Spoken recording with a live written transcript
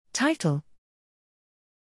Title: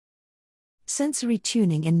 Sensory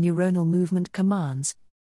Tuning in Neuronal Movement Commands.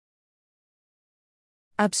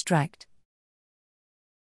 Abstract: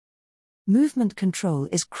 Movement control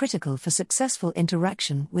is critical for successful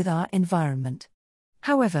interaction with our environment.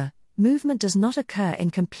 However, movement does not occur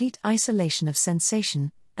in complete isolation of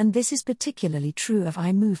sensation, and this is particularly true of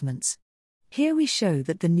eye movements. Here we show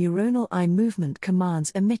that the neuronal eye movement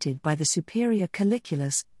commands emitted by the superior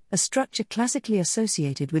colliculus, a structure classically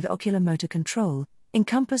associated with oculomotor control,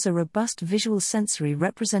 encompass a robust visual sensory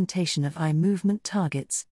representation of eye movement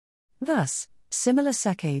targets. Thus, similar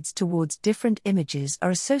saccades towards different images are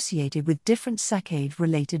associated with different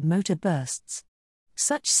saccade-related motor bursts.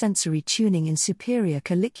 Such sensory tuning in superior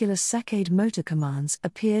colliculus saccade motor commands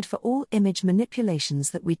appeared for all image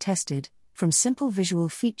manipulations that we tested, from simple visual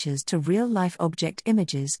features to real-life object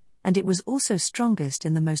images, and it was also strongest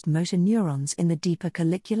in the most motor neurons in the deeper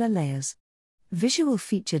collicular layers. Visual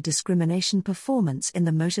feature discrimination performance in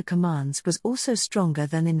the motor commands was also stronger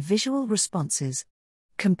than in visual responses.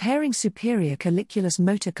 Comparing superior colliculus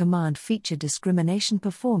motor command feature discrimination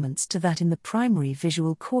performance to that in the primary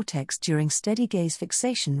visual cortex during steady gaze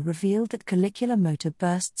fixation revealed that collicular motor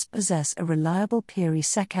bursts possess a reliable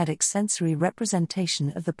peri-saccadic sensory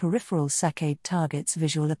representation of the peripheral saccade target's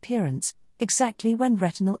visual appearance, exactly when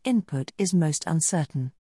retinal input is most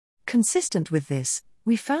uncertain. Consistent with this,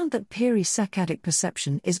 we found that peri-saccadic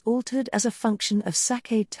perception is altered as a function of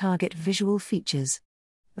saccade target visual features.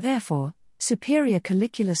 Therefore, superior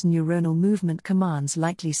colliculus neuronal movement commands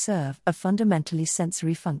likely serve a fundamentally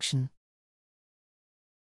sensory function.